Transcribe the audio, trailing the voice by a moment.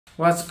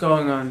What's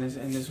going on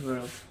in this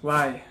world?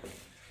 Why?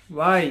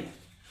 Why?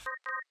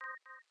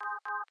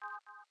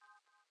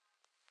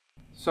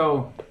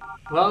 So,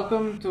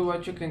 welcome to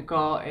what you can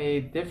call a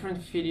different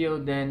video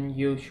than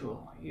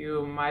usual.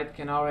 You might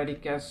can already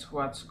guess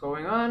what's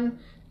going on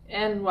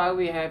and why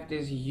we have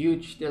this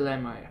huge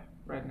dilemma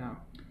right now.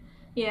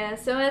 Yeah,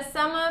 so as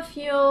some of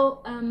you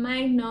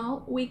might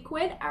know, we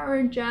quit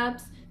our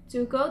jobs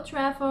to go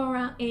travel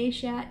around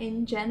Asia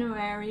in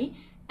January,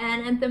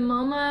 and at the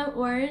moment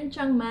we're in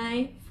Chiang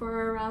Mai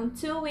for around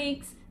 2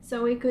 weeks,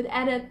 so we could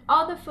edit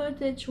all the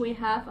footage we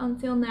have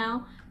until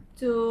now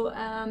to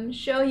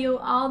show you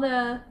all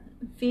the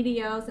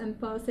videos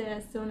and post it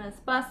as soon as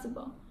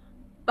possible.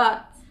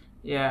 But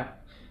yeah,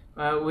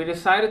 we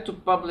decided to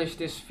publish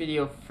this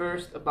video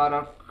first about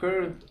our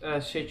current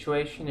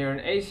situation here in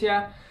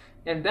Asia,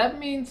 and that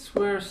means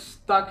we're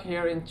stuck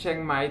here in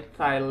Chiang Mai,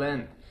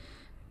 Thailand,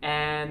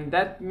 and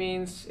that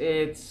means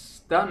it's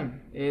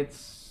done.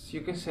 It's,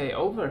 you can say,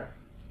 over.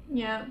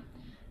 Yeah,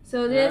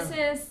 so this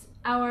is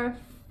our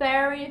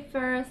very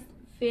first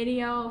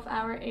video of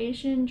our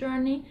Asian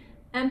journey,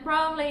 and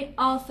probably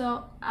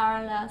also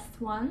our last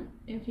one,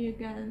 if you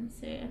can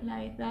say it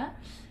like that.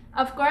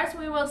 Of course,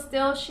 we will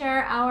still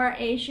share our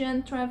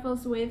Asian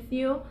travels with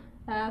you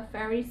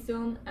very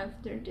soon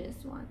after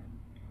this one.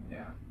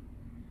 Yeah.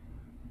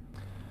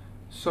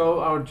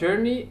 So our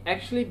journey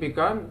actually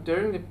began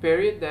during the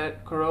period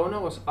that Corona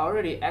was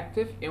already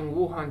active in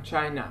Wuhan,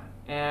 China,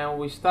 and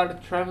we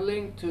started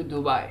traveling to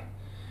Dubai,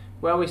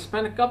 where we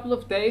spent a couple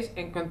of days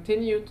and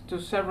continued to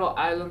several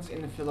islands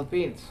in the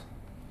Philippines.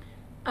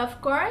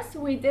 Of course,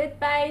 we did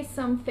buy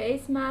some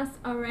face masks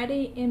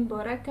already in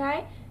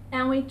Boracay,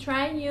 and we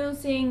tried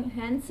using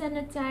hand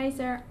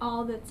sanitizer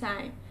all the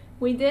time.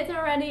 We did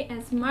already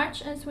as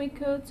much as we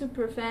could to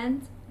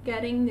prevent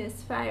getting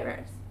this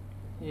virus.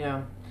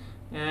 Yeah,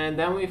 and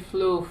then we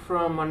flew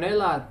from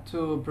Manila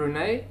to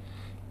Brunei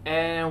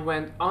and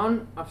went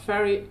on a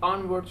ferry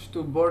onwards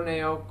to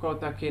Borneo,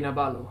 Kota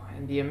Kinabalu,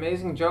 and the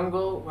amazing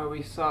jungle where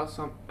we saw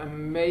some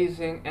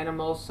amazing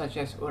animals such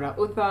as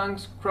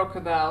orang-utans,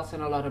 crocodiles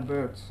and a lot of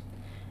birds.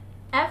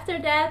 After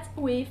that,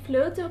 we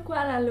flew to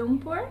Kuala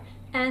Lumpur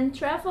and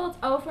traveled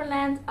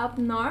overland up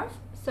north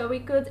so we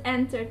could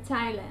enter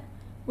Thailand.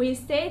 We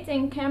stayed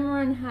in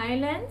Cameron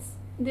Highlands,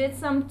 did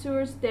some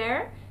tours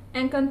there,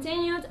 and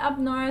continued up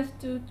north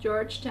to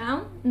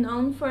Georgetown,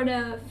 known for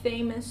the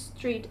famous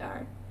street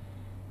art.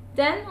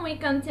 Then we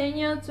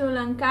continued to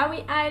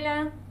Langkawi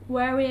Island,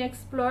 where we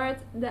explored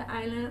the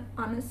island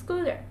on a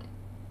scooter.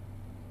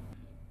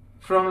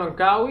 From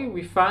Langkawi,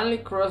 we finally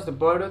crossed the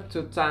border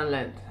to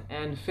Thailand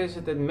and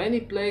visited many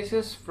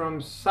places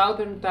from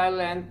southern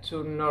Thailand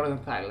to northern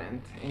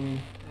Thailand,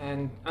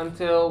 and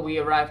until we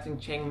arrived in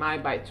Chiang Mai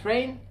by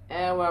train,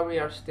 and where we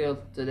are still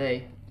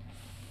today.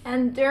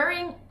 And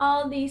during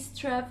all these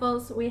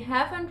travels, we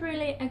haven't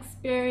really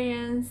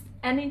experienced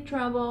any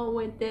trouble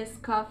with this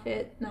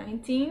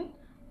COVID-19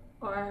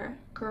 or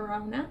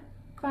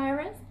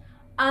coronavirus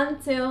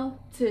until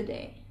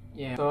today.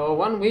 Yeah. So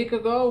 1 week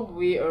ago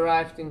we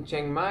arrived in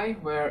Chiang Mai,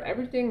 where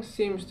everything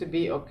seems to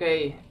be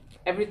okay.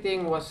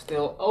 Everything was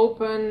still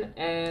open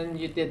and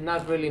you did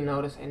not really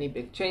notice any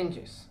big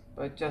changes.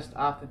 But just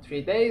after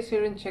 3 days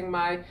here in Chiang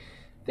Mai,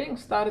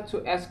 things started to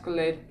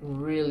escalate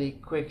really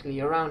quickly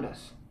around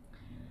us.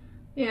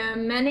 Yeah,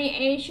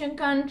 many Asian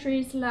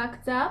countries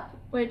locked up,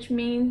 which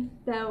means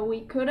that we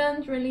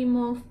couldn't really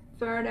move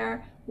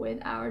further with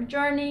our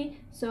journey,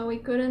 so we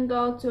couldn't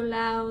go to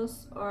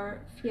Laos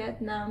or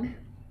Vietnam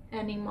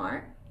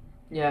anymore.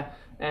 Yeah,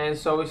 and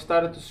so we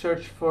started to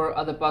search for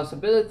other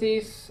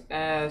possibilities,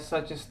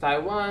 such as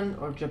Taiwan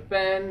or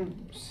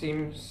Japan,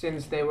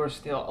 since they were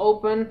still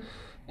open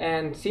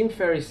and seemed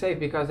very safe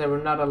because there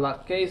were not a lot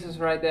of cases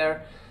right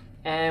there.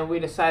 And we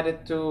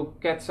decided to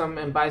get some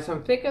and buy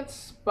some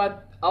tickets,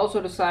 but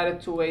also decided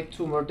to wait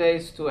 2 more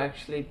days to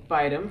actually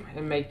buy them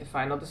and make the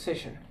final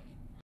decision.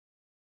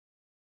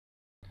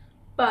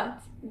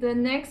 But the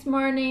next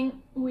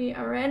morning, we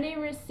already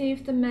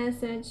received the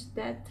message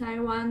that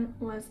Taiwan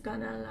was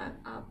gonna lock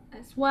up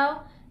as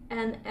well,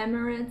 and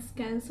Emirates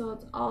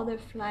cancelled all the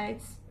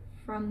flights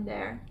from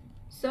there.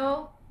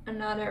 So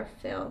another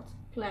failed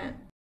plan.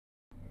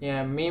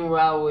 Yeah,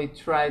 meanwhile we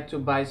tried to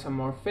buy some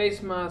more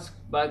face masks,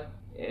 but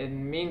in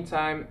the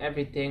meantime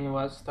everything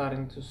was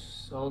starting to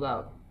sold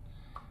out.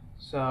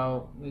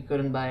 So we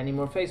couldn't buy any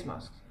more face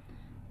masks,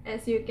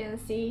 as you can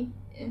see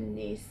in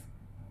these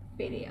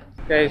videos.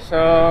 Okay,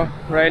 so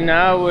right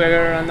now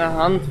we're on the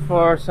hunt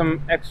for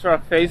some extra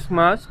face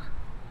masks,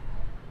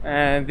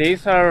 and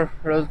these are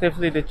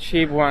relatively the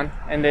cheap one,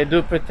 and they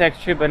do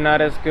protect you but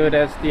not as good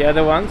as the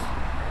other ones.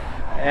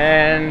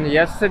 And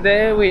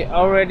yesterday we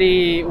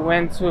already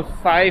went to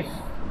 5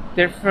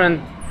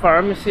 different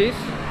pharmacies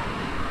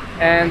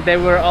and they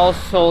were all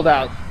sold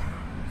out.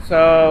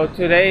 So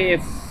today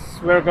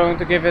we're going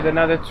to give it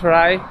another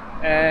try,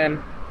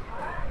 and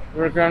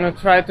we're going to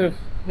try to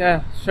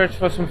search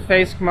for some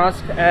face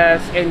masks,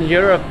 as in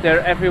Europe they're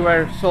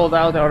everywhere sold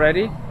out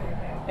already,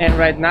 and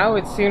right now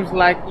it seems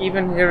like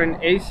even here in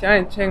Asia,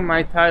 in Chiang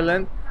Mai,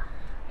 Thailand,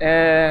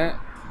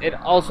 it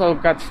also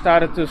got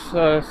started to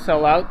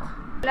sell out.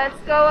 Let's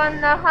go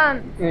on the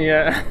hunt.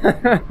 Yeah.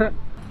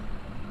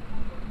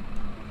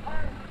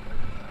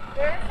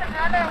 There's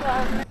another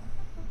one.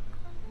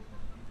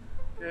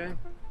 Okay,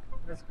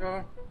 let's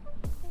go.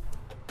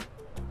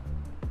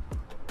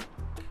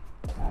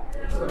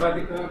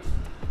 Sawadika.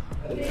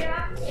 Do you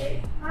have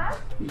face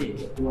mask?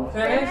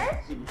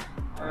 Finished?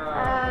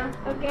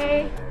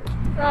 Okay,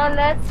 so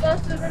let's go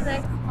to the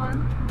next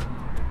one.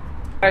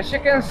 As you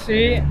can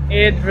see,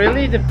 it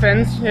really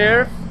depends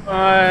here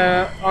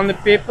on the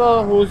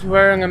people who's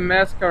wearing a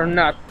mask or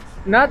not.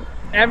 Not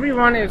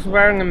everyone is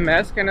wearing a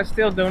mask, and I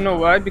still don't know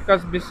why,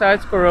 because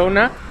besides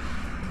Corona,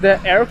 the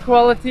air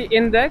quality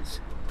index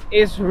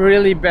is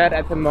really bad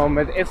at the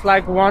moment. It's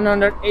like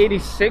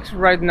 186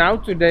 right now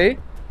today,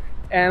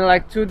 and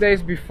like 2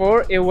 days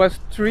before it was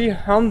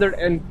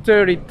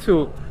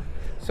 332.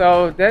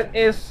 So that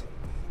is,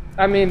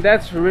 I mean,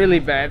 that's really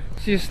bad.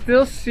 You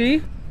still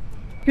see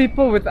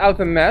people without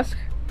a mask,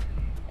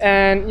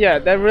 and yeah,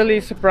 that really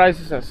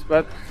surprises us.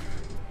 But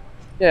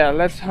yeah,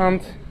 let's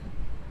hunt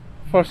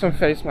for some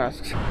face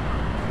masks.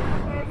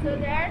 Okay, so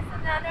there's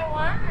another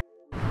one.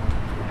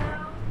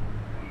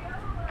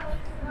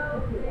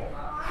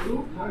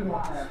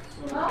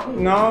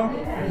 No?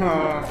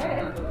 Oh.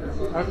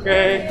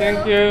 Okay,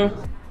 thank you.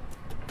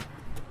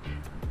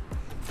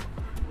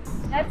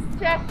 Let's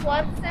check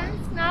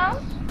Watson's now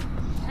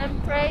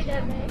and pray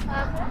that they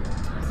have it.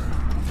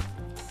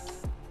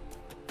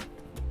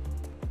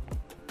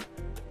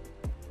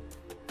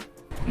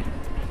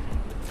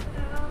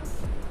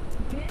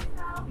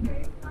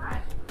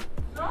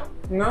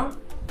 No?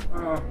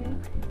 Oh. Okay,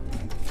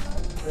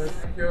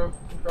 thank you.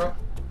 Go.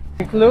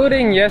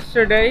 Including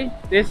yesterday,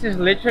 this is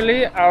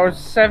literally our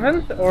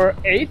 7th or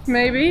 8th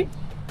maybe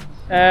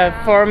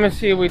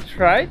pharmacy we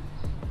tried,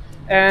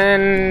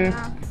 and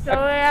So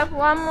we have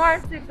one more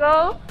to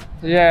go.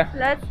 yeah.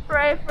 Let's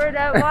pray for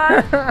that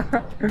one,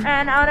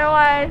 and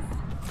otherwise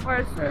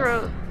we're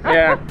screwed.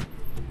 Yeah.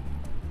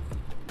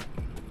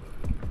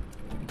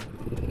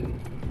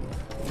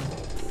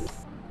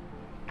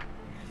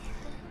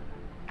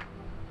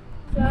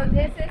 So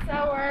this is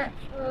our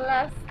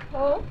last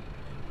hope.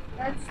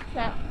 Let's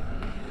check.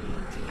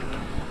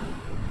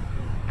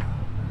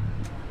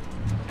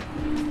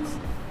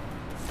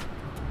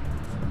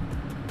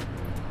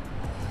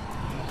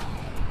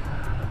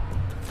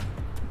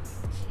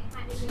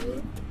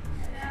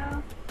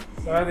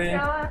 Sorry.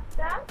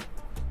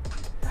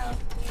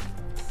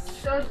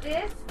 So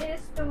this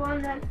is the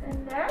one that's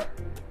in there.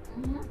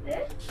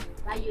 This.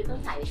 例如都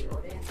睇住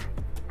我哋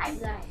睇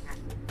出嚟啊，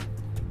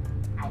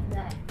睇出嚟，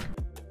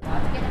我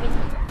記得俾錢。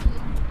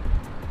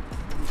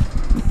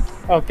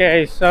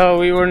 Okay, so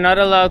we were not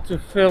allowed to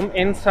film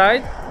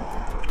inside.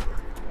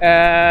 We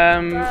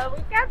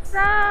got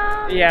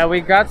some. Yeah, we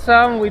got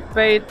some. We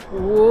paid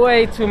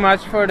way too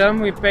much for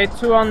them. We paid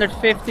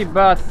 250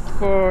 baht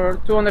for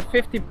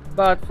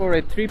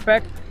a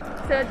 3-pack.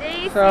 So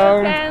these So-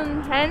 you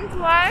can hand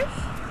wash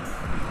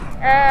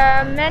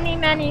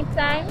many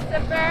times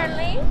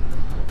apparently.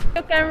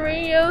 You can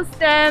reuse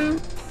them.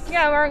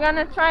 Yeah, we're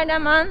gonna try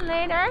them on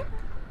later.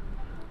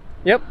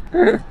 Yep.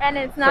 And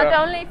it's not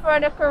So- only for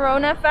the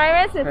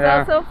coronavirus, it's Yeah.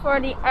 also for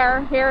the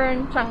air here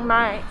in Chiang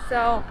Mai.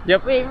 So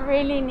Yep. we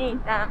really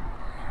need them.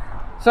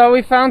 So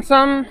we found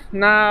some.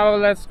 Now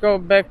let's go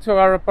back to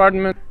our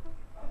apartment.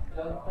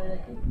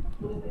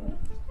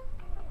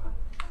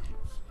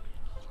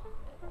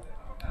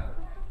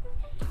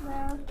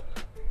 Yeah.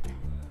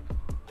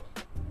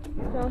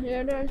 So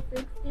here there's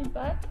 60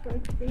 baht for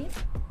 3.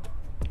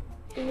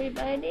 Do we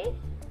buy these?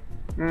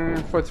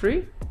 For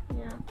 3?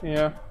 Yeah.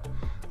 Yeah.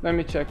 Let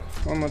me check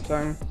one more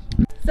time.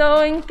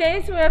 So in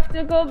case we have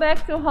to go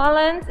back to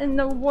Holland in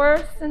the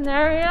worst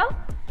scenario,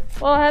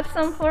 we'll have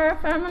some for our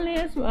family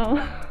as well.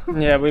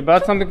 Yeah, we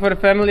bought something for the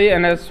family,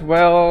 and as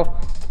well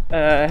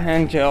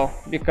hand gel,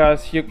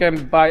 because you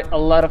can buy a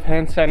lot of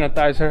hand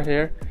sanitizer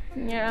here.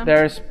 Yeah.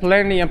 There's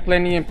plenty and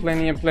plenty and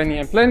plenty and plenty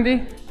and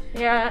plenty.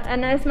 Yeah,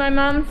 and as my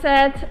mom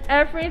said,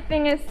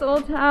 everything is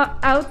sold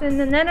out in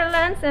the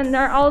Netherlands and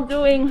they're all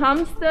doing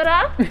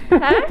hamsteren.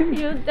 Huh?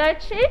 You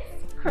Dutchies?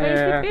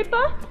 Crazy Yeah.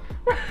 people?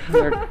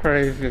 They're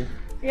crazy.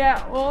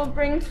 Yeah, we'll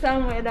bring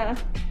some with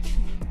us.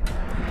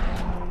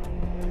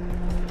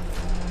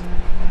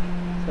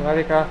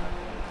 Sawadika.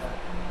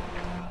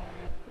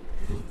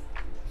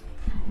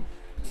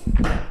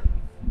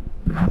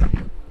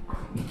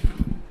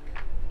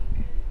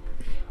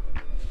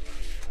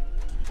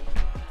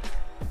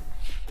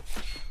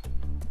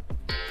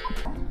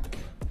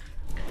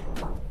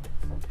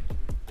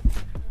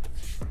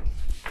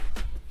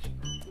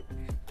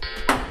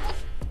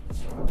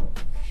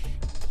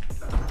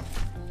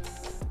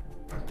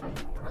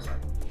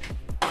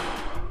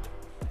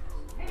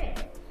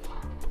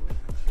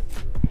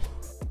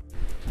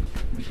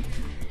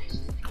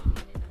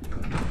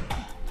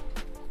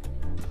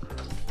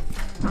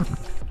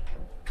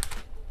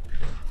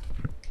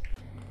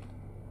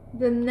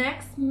 The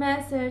next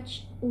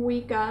message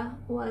we got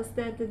was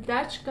that the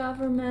Dutch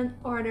government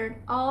ordered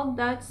all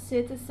Dutch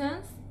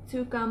citizens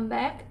to come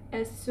back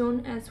as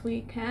soon as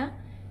we can,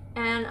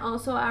 and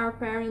also our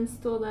parents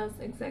told us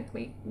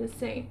exactly the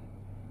same.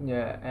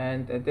 Yeah,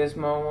 and at this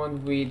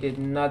moment we did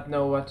not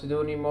know what to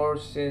do anymore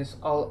since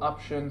all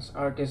options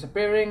are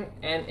disappearing,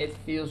 and it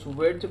feels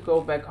weird to go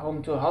back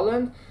home to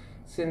Holland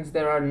since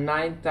there are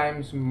 9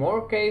 times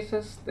more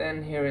cases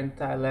than here in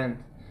Thailand.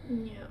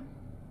 Yeah.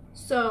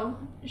 So,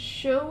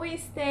 should we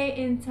stay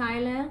in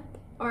Thailand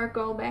or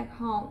go back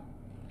home?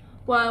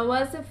 Well, it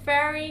was a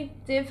very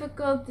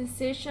difficult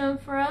decision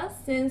for us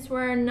since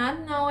we're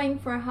not knowing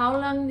for how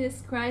long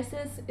this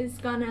crisis is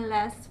gonna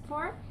last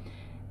for.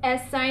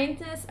 As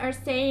scientists are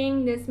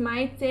saying, this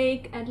might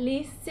take at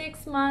least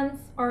 6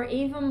 months or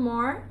even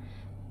more,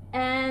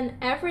 and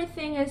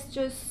everything is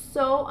just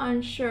so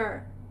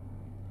unsure.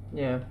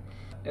 Yeah,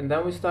 and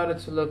then we started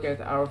to look at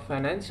our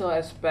financial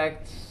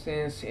aspect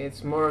since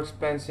it's more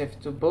expensive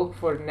to book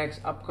for the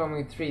next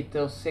upcoming 3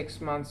 till 6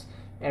 months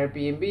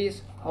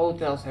Airbnbs,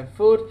 hotels and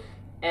food,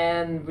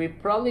 and we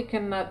probably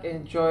cannot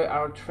enjoy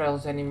our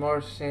travels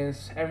anymore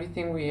since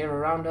everything we hear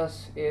around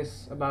us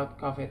is about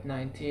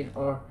COVID-19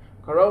 or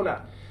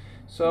Corona.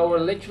 So we're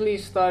literally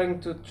starting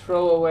to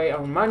throw away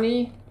our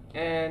money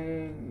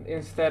and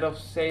instead of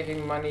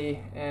saving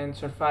money and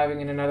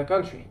surviving in another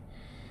country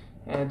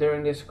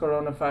during this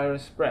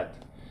coronavirus spread.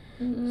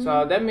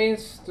 So that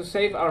means to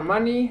save our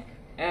money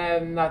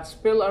and not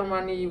spill our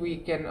money, we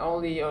can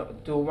only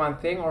do one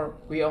thing, or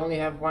we only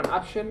have one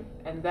option,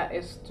 and that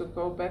is to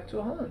go back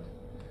to Holland,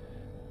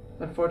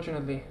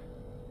 unfortunately,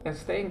 and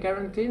stay in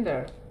quarantine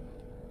there.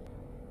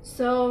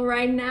 So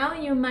right now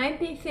you might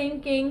be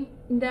thinking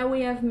that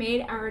we have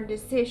made our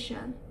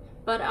decision,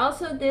 but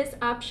also this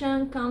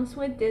option comes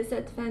with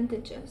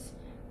disadvantages.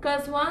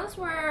 Because once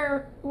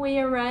we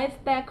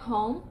arrive back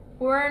home,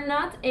 we're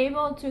not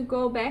able to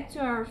go back to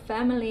our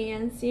family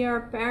and see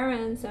our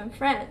parents and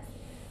friends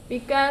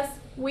because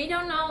we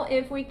don't know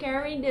if we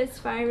carry this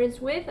virus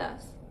with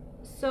us.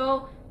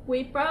 So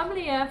we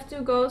probably have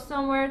to go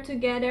somewhere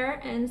together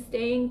and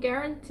stay in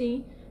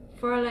quarantine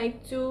for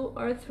like 2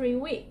 or 3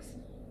 weeks.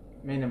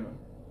 Minimum.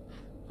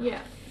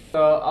 Yeah.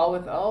 So all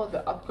with all,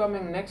 the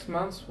upcoming next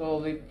months will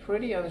be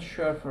pretty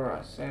unsure for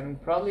us,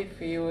 and probably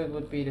for you it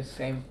would be the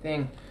same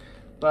thing.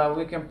 But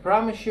we can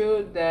promise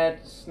you that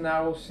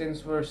now,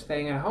 since we're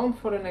staying at home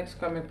for the next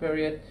coming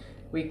period,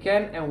 we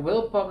can and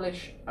will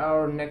publish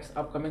our next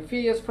upcoming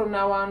videos from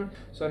now on.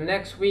 So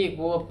next week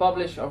we will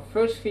publish our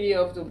first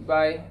video of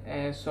Dubai,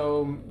 and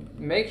so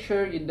make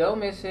sure you don't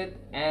miss it.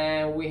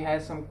 And we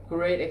had some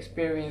great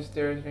experience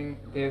during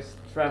these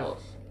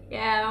travels.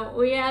 Yeah,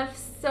 we have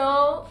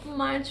so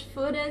much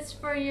footage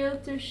for you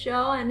to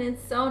show, and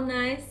it's so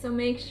nice, so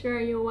make sure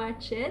you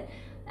watch it.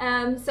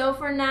 So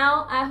for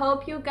now, I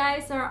hope you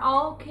guys are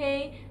all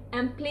okay,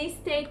 and please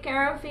take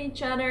care of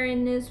each other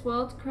in this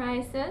world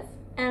crisis,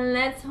 and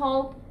let's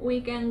hope we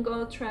can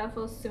go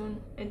travel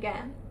soon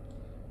again.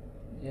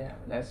 Yeah,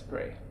 let's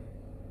pray.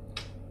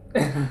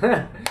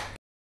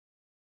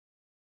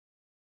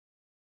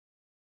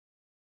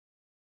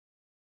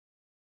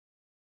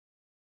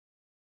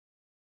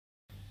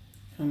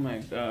 Oh my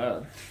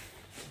god.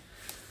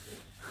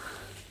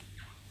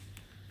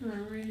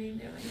 We're really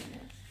doing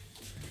this.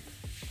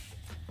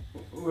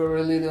 We're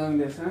really doing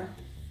this, huh?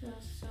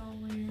 Feels so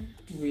weird.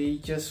 We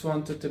just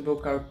wanted to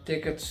book our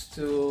tickets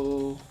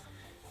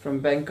from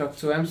Bangkok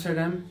to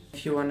Amsterdam.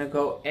 If you want to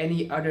go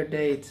any other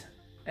date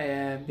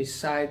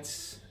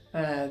besides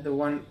the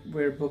one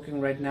we're booking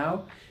right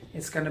now,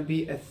 it's gonna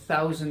be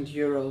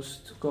 €1,000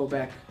 to go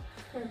back.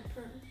 Per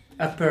person.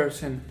 A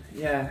person,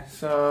 yeah.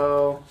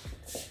 So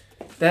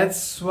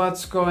that's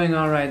what's going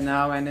on right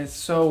now, and it's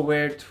so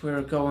weird.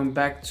 We're going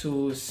back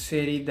to a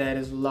city that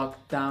is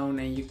locked down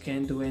and you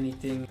can't do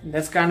anything. And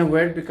that's kind of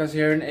weird because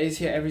here in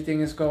Asia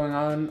everything is going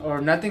on,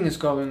 or nothing is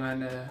going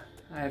on.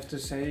 I have to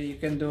say, you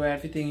can do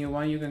everything you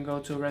want. You can go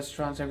to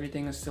restaurants,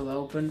 everything is still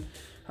open.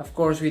 Of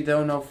course, we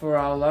don't know for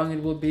how long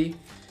it will be,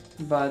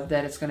 but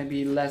that it's gonna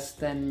be less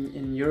than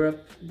in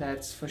Europe,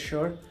 that's for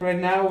sure. Right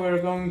now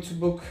we're going to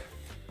book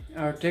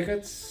our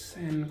tickets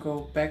and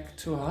go back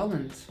to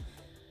Holland.